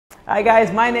Hi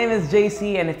guys, my name is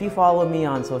JC, and if you follow me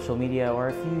on social media or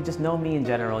if you just know me in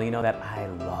general, you know that I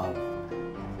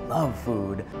love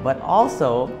food. But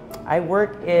also, I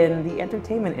work in the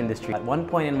entertainment industry. At one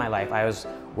point in my life, I was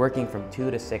working from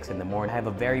 2 to 6 in the morning. I have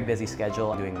a very busy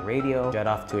schedule, doing radio, jet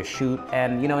off to a shoot,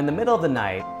 and you know, in the middle of the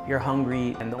night, you're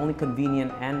hungry, and the only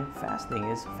convenient and fast thing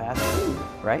is fast food,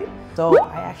 right? So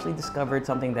I actually discovered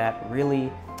something that really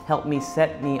helped me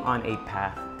set me on a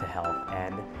path to health,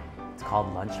 and it's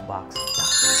called Lunchbox Diet.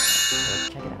 So let's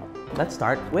check it out. Let's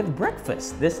start with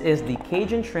breakfast. This is the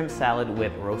Cajun shrimp salad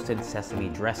with roasted sesame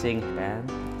dressing, and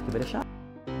give it a shot.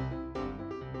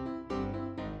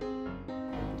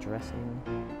 Dressing.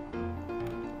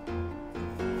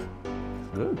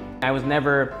 Good. I was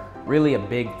never really a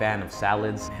big fan of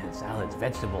salads. Man, salads,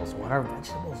 vegetables. What are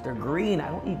vegetables? They're green. I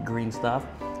don't eat green stuff.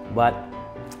 But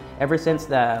ever since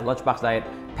the Lunchbox Diet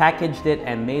packaged it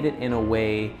and made it in a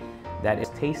way that is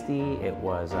tasty, it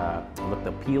was looked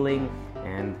appealing,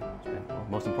 and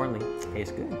most importantly,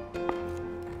 tastes good.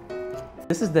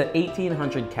 This is the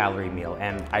 1800 calorie meal,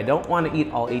 and I don't want to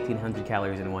eat all 1800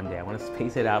 calories in one day. I want to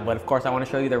space it out, but of course I want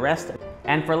to show you the rest.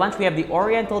 And for lunch, we have the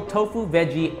Oriental Tofu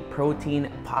Veggie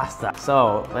Protein Pasta.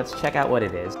 So let's check out what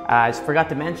it is. I just forgot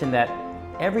to mention that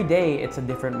every day it's a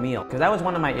different meal, because that was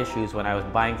one of my issues when I was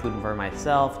buying food for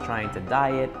myself, trying to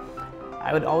diet.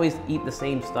 I would always eat the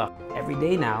same stuff. Every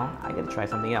day now, I gotta try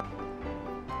something else.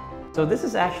 So this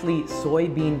is actually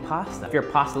soybean pasta. If you're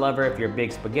a pasta lover, if you're a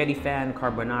big spaghetti fan,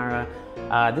 carbonara,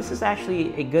 this is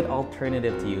actually a good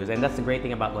alternative to use, and that's the great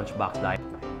thing about Lunchbox Diet.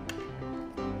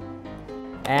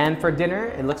 And for dinner,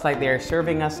 it looks like they're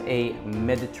serving us a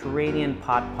Mediterranean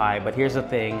pot pie, but here's the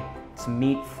thing, it's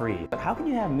meat-free. But how can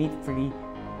you have meat-free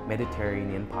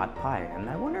Mediterranean pot pie? And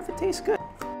I wonder if it tastes good.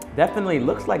 Definitely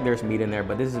looks like there's meat in there,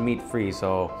 but this is meat-free,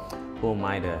 so who am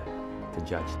I to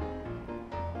judge?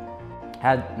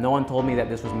 Had no one told me that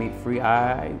this was meat-free,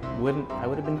 I would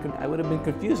have been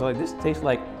confused. Like, this tastes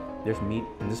like there's meat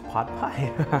in this pot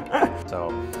pie. So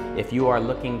if you are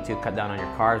looking to cut down on your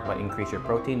carbs but increase your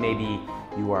protein, maybe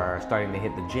you are starting to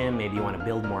hit the gym, maybe you want to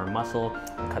build more muscle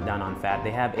and cut down on fat,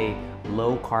 they have a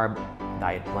low-carb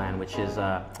diet plan, which is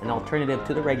an alternative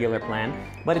to the regular plan.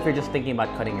 But if you're just thinking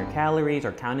about cutting your calories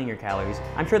or counting your calories,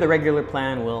 I'm sure the regular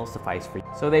plan will suffice for you.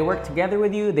 So they work together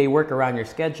with you, they work around your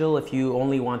schedule. If you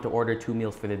only want to order 2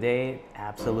 meals for the day,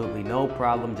 absolutely no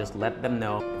problem, just let them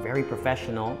know. Very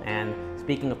professional. And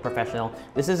speaking of professional,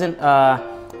 this isn't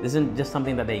just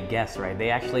something that they guess, right?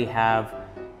 They actually have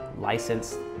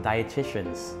licensed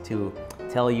dietitians to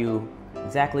tell you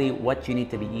exactly what you need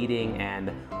to be eating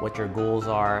and what your goals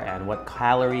are and what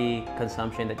calorie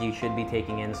consumption that you should be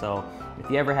taking in. So if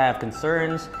you ever have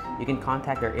concerns, you can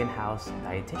contact their in-house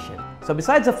dietitian. So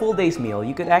besides a full day's meal,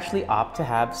 you could actually opt to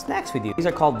have snacks with you. These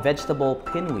are called vegetable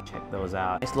pinwheat. Check those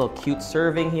out. Nice little cute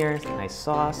serving here, nice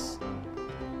sauce.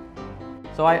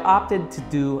 So I opted to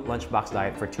do Lunchbox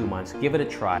Diet for 2 months. Give it a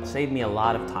try. It saved me a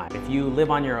lot of time. If you live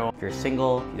on your own, if you're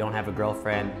single, you don't have a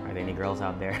girlfriend, are there any girls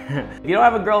out there? If you don't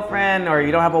have a girlfriend or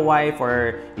you don't have a wife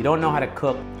or you don't know how to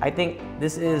cook, I think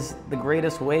this is the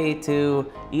greatest way to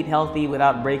eat healthy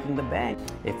without breaking the bank.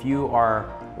 If you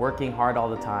are working hard all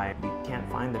the time, you can't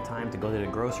find the time to go to the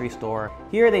grocery store,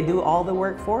 here they do all the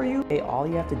work for you. All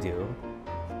you have to do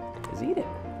is eat it.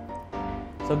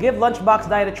 So give Lunchbox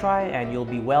Diet a try and you'll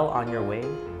be well on your way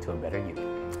to a better you.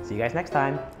 See you guys next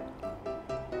time.